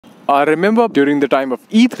I remember during the time of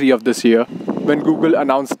E3 of this year when Google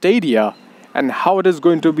announced Stadia and how it is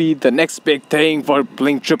going to be the next big thing for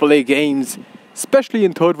playing AAA games, especially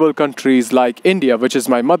in third world countries like India, which is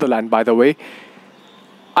my motherland, by the way.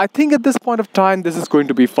 I think at this point of time, this is going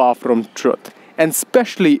to be far from truth, and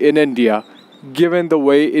especially in India, given the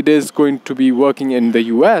way it is going to be working in the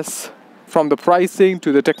US, from the pricing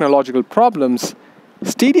to the technological problems.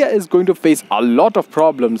 Stadia is going to face a lot of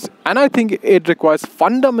problems, and I think it requires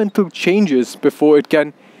fundamental changes before it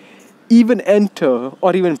can even enter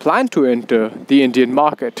or even plan to enter the Indian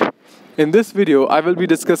market. In this video, I will be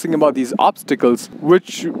discussing about these obstacles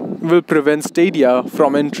which will prevent Stadia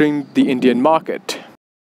from entering the Indian market.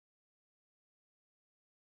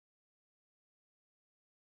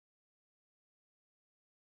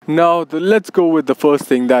 Now, let's go with the first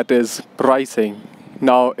thing, that is pricing.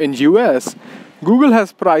 Now, in US, Google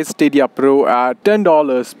has priced Stadia Pro at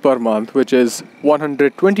 $10 per month, which is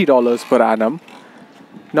 $120 per annum.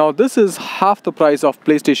 Now, this is half the price of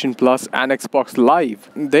PlayStation Plus and Xbox Live.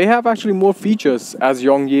 They have actually more features, as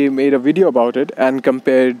Yongye made a video about it and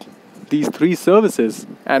compared these three services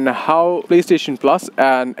and how PlayStation Plus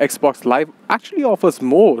and Xbox Live actually offers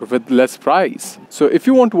more with less price. So if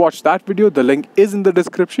you want to watch that video, the link is in the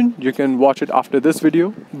description. You can watch it after this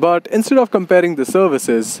video. But instead of comparing the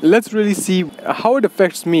services, let's really see how it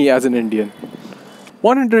affects me as an Indian.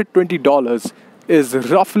 $120 is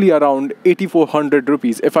roughly around 8,400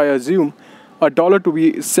 rupees if I assume a dollar to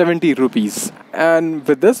be 70 rupees. And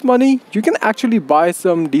with this money, you can actually buy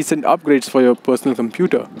some decent upgrades for your personal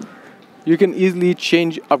computer. You can easily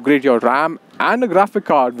upgrade your RAM and a graphic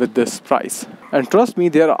card with this price. And trust me,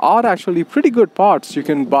 there are actually pretty good parts you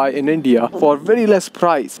can buy in India for very less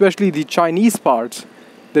price, especially the Chinese parts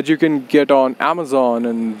that you can get on Amazon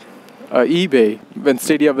and eBay when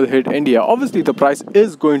Stadia will hit India. Obviously, the price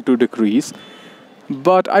is going to decrease,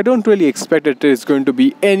 but I don't really expect it is going to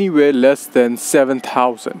be anywhere less than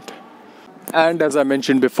 7,000. And as I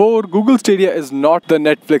mentioned before, Google Stadia is not the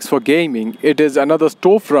Netflix for gaming. It is another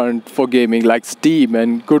storefront for gaming like Steam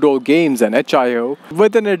and Good Old Games and itch.io,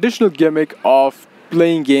 with an additional gimmick of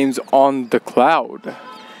playing games on the cloud.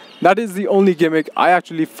 That is the only gimmick I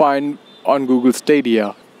actually find on Google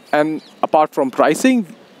Stadia. And apart from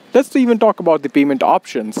pricing, let's even talk about the payment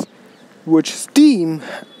options, which Steam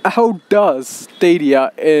outdoes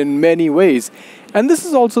Stadia in many ways. And this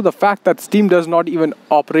is also the fact that Steam does not even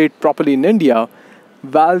operate properly in India.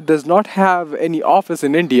 Valve does not have any office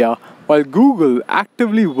in India, while Google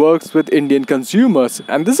actively works with Indian consumers.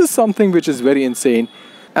 And this is something which is very insane.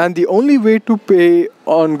 And the only way to pay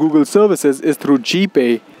on Google services is through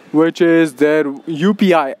GPay, which is their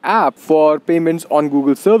UPI app for payments on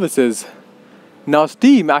Google services. Now,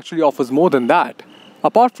 Steam actually offers more than that.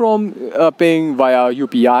 Apart from paying via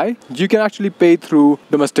UPI, you can actually pay through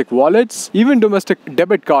domestic wallets, even domestic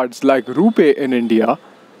debit cards like RuPay in India,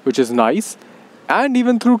 which is nice, and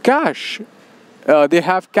even through cash. They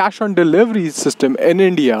have cash on delivery system in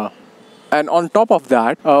India. And on top of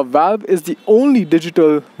that, Valve is the only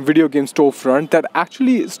digital video game storefront that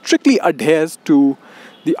actually strictly adheres to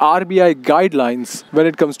the RBI guidelines when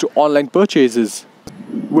it comes to online purchases,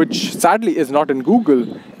 which sadly is not in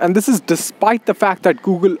Google. And this is despite the fact that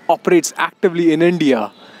Google operates actively in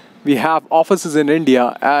India. We have offices in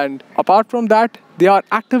India, and apart from that, they are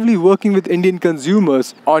actively working with Indian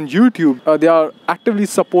consumers on YouTube. They are actively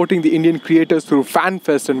supporting the Indian creators through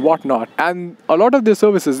FanFest and whatnot. And a lot of their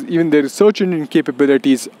services, even their search engine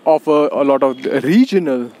capabilities, offer a lot of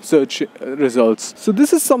regional search results. So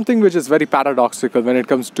this is something which is very paradoxical when it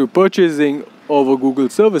comes to purchasing over Google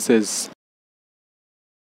services.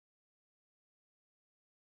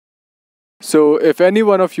 So if any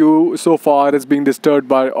one of you so far is being disturbed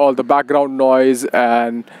by all the background noise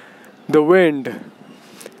and the wind,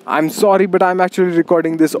 I'm sorry, but I'm actually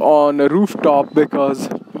recording this on a rooftop because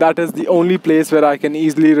that is the only place where I can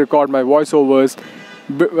easily record my voiceovers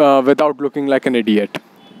without looking like an idiot.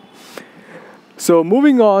 So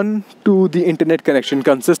moving on to the internet connection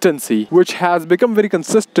consistency, which has become very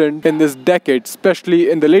consistent in this decade, especially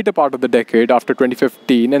in the later part of the decade after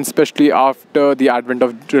 2015, and especially after the advent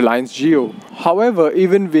of Reliance Jio. However,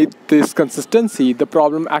 even with this consistency, the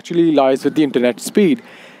problem actually lies with the internet speed.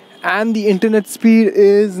 And the internet speed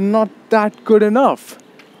is not that good enough.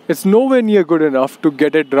 It's nowhere near good enough to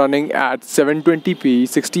get it running at 720p,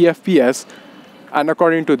 60 fps, and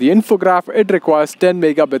according to the infograph, it requires 10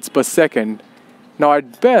 megabits per second. Now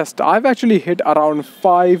at best, I've actually hit around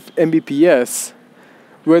 5 Mbps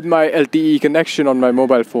with my LTE connection on my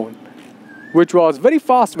mobile phone, which was very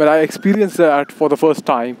fast when I experienced that for the first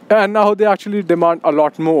time. And now they actually demand a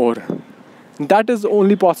lot more. That is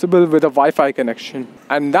only possible with a Wi-Fi connection.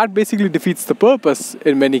 And that basically defeats the purpose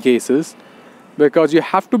in many cases, because you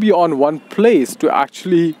have to be on one place to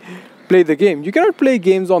actually play the game. You cannot play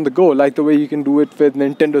games on the go like the way you can do it with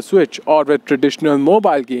Nintendo Switch or with traditional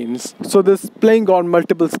mobile games. So this playing on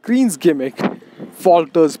multiple screens gimmick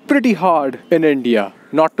falters pretty hard in India.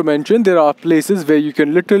 Not to mention, there are places where you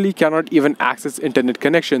literally cannot even access internet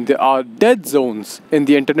connection. There are dead zones in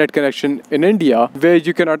the internet connection in India where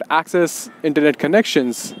you cannot access internet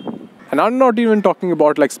connections. And I'm not even talking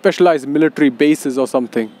about like specialized military bases or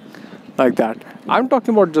something like that. I'm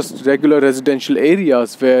talking about just regular residential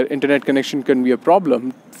areas where internet connection can be a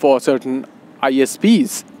problem for certain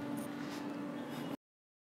ISPs.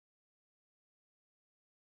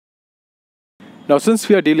 Now, since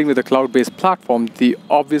we are dealing with a cloud-based platform, the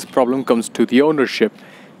obvious problem comes to the ownership.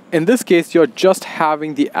 In this case, you're just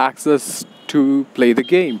having the access to play the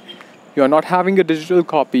game. You're not having a digital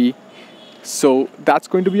copy, so that's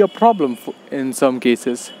going to be a problem in some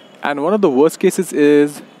cases. And one of the worst cases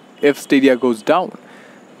is if Stadia goes down.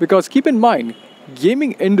 Because keep in mind,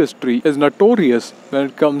 gaming industry is notorious when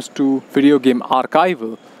it comes to video game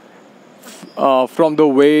archival. From the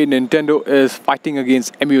way Nintendo is fighting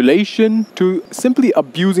against emulation to simply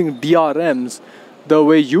abusing DRMs the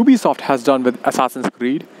way Ubisoft has done with Assassin's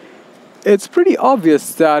Creed, it's pretty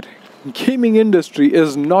obvious that gaming industry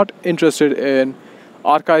is not interested in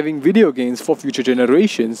archiving video games for future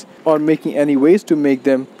generations or making any ways to make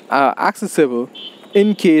them accessible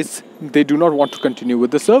in case they do not want to continue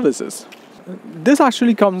with the services. This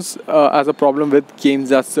actually comes as a problem with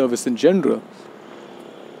games as service in general.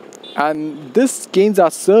 And this games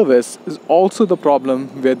as service is also the problem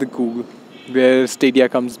where Stadia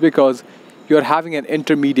comes, because you're having an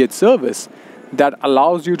intermediate service that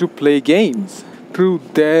allows you to play games through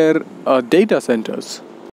their data centers.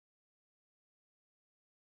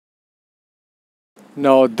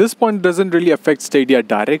 Now, this point doesn't really affect Stadia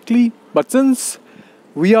directly, but since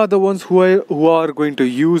we are the ones who are going to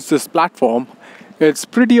use this platform, it's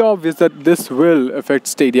pretty obvious that this will affect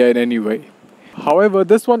Stadia in any way. However,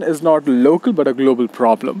 this one is not local but a global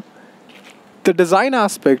problem. The design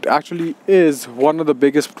aspect actually is one of the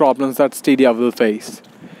biggest problems that Stadia will face.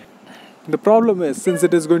 The problem is, since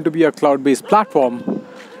it is going to be a cloud-based platform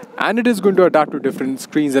and it is going to adapt to different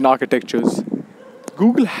screens and architectures,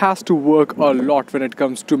 Google has to work a lot when it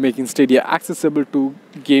comes to making Stadia accessible to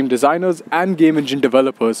game designers and game engine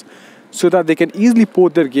developers so that they can easily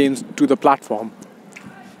port their games to the platform.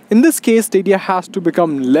 In this case, Stadia has to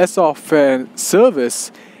become less of a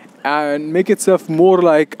service and make itself more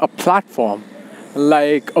like a platform,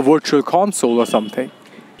 like a virtual console or something.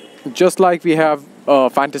 Just like we have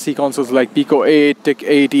fantasy consoles like Pico 8, TIC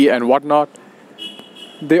 80 and whatnot.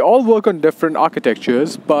 They all work on different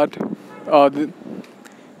architectures, but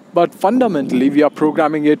fundamentally we are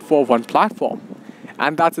programming it for one platform.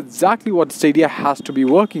 And that's exactly what Stadia has to be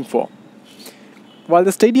working for. While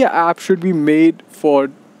the Stadia app should be made for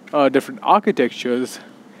different architectures,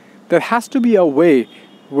 there has to be a way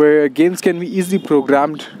where games can be easily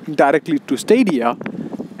programmed directly to Stadia,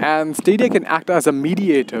 and Stadia can act as a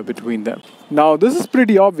mediator between them. Now, this is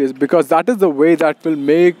pretty obvious because that is the way that will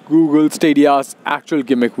make Google Stadia's actual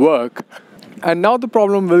gimmick work. And now the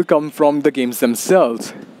problem will come from the games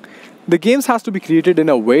themselves. The games has to be created in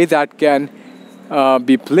a way that can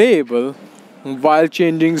be playable while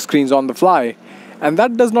changing screens on the fly. And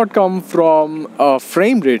that does not come from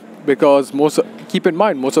frame rate, because keep in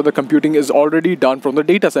mind, most of the computing is already done from the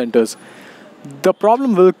data centers. The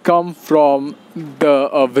problem will come from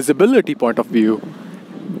the visibility point of view.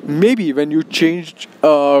 Maybe when you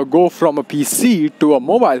go from a PC to a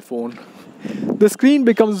mobile phone, the screen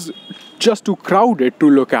becomes just too crowded to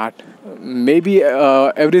look at. Maybe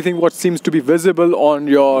everything what seems to be visible on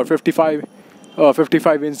your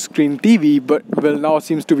 55-inch screen TV but will now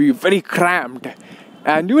seems to be very cramped,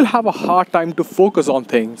 and you will have a hard time to focus on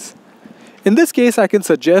things. In this case, I can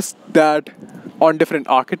suggest that on different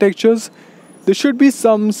architectures, there should be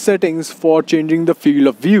some settings for changing the field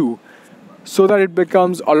of view so that it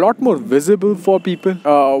becomes a lot more visible for people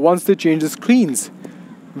once they change the screens,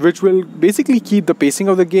 which will basically keep the pacing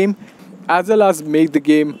of the game as well as make the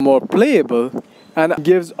game more playable and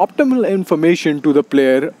gives optimal information to the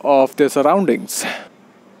player of their surroundings.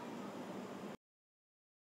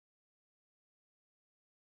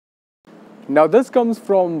 Now this comes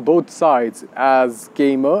from both sides, as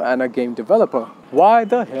gamer and a game developer. Why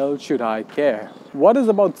the hell should I care? What is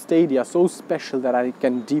about Stadia so special that I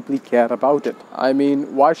can deeply care about it? I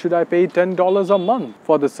mean, why should I pay $10 a month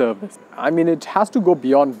for the service? I mean, it has to go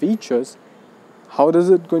beyond features. How does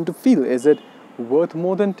it going to feel? Is it worth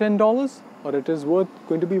more than $10? or it is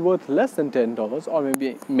going to be worth less than $10,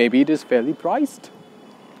 or maybe it is fairly priced.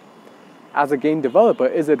 As a game developer,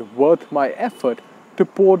 is it worth my effort to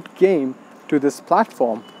port game to this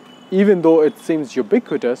platform? Even though it seems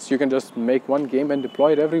ubiquitous, you can just make one game and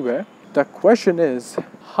deploy it everywhere. The question is,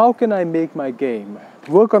 how can I make my game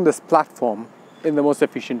work on this platform in the most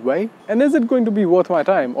efficient way? And is it going to be worth my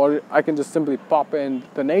time, or I can just simply pop in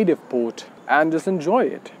the native port and just enjoy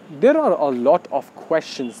it? There are a lot of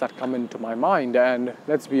questions that come into my mind, and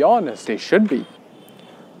let's be honest, they should be.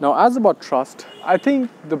 Now, as about trust, I think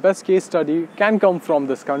the best case study can come from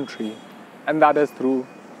this country, and that is through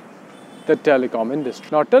the telecom industry.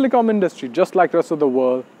 Now, telecom industry, just like the rest of the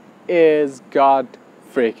world, is god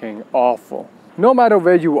freaking awful. No matter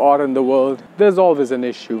where you are in the world, there's always an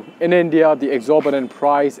issue. In India, the exorbitant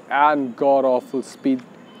price and god-awful speed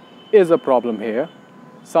is a problem here.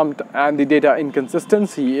 And the data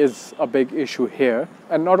inconsistency is a big issue here.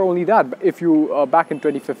 And not only that, but if you back in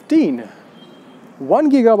 2015,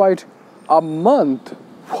 1 gigabyte a month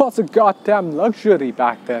was a goddamn luxury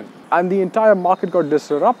back then. And the entire market got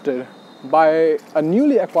disrupted by a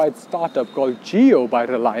newly acquired startup called Jio by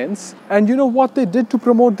Reliance. And you know what they did to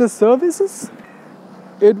promote their services?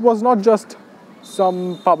 It was not just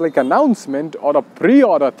some public announcement or a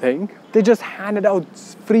pre-order thing. They just handed out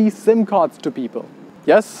free SIM cards to people.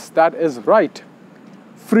 Yes, that is right.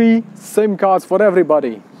 Free SIM cards for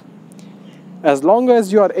everybody. As long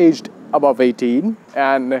as you are aged above 18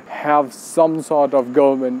 and have some sort of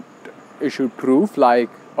government issued proof like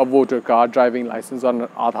a voter card, driving license, or an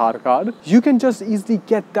Aadhaar card, you can just easily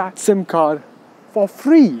get that SIM card for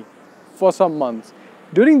free for some months.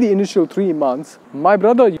 During the initial 3 months, my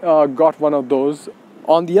brother got one of those.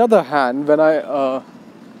 On the other hand,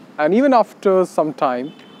 and even after some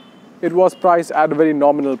time, it was priced at a very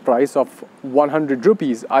nominal price of 100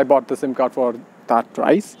 rupees. I bought the SIM card for that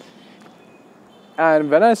price. And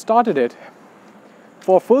when I started it,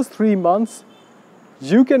 for first 3 months,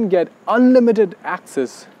 you can get unlimited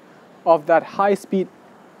access of that high-speed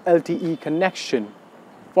LTE connection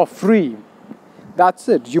for free. That's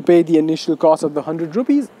it. You pay the initial cost of the 100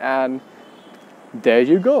 rupees and there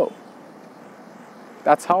you go.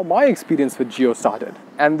 That's how my experience with Jio started.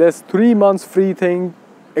 And this 3 months free thing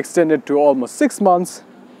extended to almost 6 months,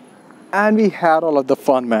 and we had all of the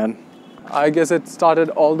fun, man. I guess it started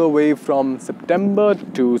all the way from September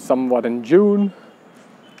to somewhat in June,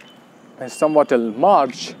 and somewhat till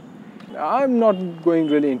March. I'm not going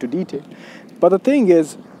really into detail. But the thing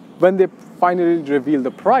is, when they finally revealed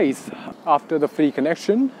the price after the free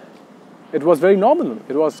connection, it was very nominal.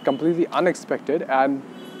 It was completely unexpected, and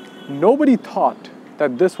nobody thought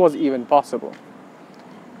that this was even possible.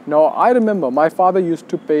 Now, I remember my father used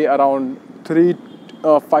to pay around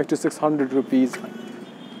 500 to 600 rupees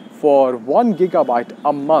for 1 gigabyte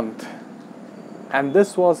a month, and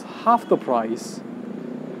this was half the price,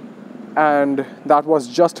 and that was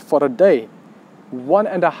just for a day.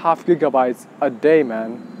 1.5 gigabytes a day,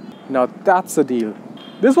 man. Now that's a deal.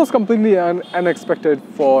 This was completely unexpected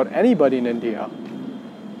for anybody in India,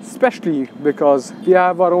 especially because we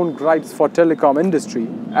have our own gripes for telecom industry,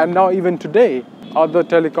 and now even today, other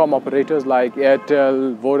telecom operators like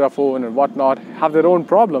Airtel, Vodafone and whatnot have their own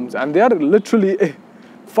problems, and they are literally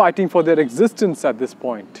fighting for their existence at this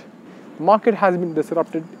point. The market has been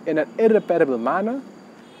disrupted in an irreparable manner.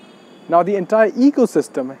 Now the entire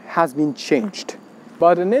ecosystem has been changed.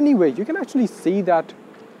 But in any way, you can actually see that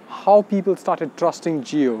how people started trusting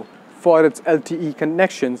Jio for its LTE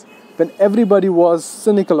connections when everybody was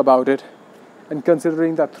cynical about it, and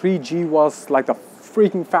considering that 3G was like the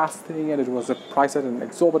freaking fast thing and it was priced at an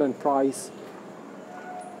exorbitant price.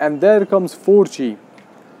 And there comes 4G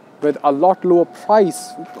with a lot lower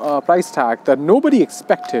price tag that nobody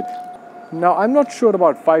expected. Now I'm not sure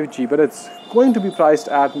about 5G, but it's going to be priced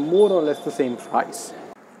at more or less the same price.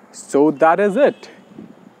 So that is it.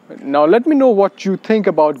 Now let me know what you think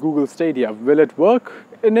about Google Stadia. Will it work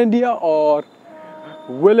in India, or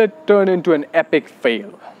will it turn into an epic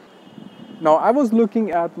fail? Now I was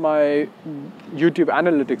looking at my YouTube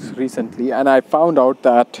analytics recently, and I found out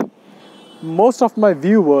that most of my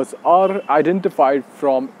viewers are identified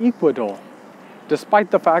from Ecuador, despite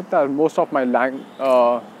the fact that most of my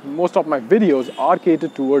videos are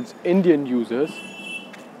catered towards Indian users.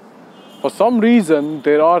 For some reason,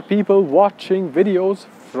 there are people watching videos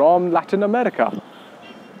from Latin America.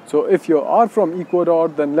 So if you are from Ecuador,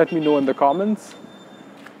 then let me know in the comments.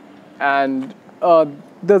 And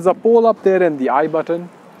there's a poll up there in the I button,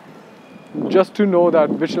 just to know that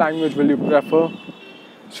which language will you prefer,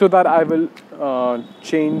 so that I will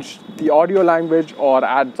change the audio language or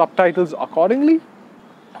add subtitles accordingly.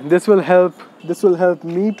 This will help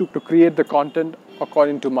me to create the content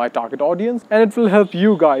according to my target audience, and it will help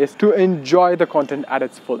you guys to enjoy the content at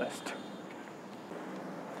its fullest.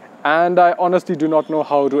 And I honestly do not know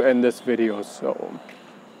how to end this video, so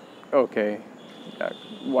okay,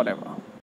 whatever.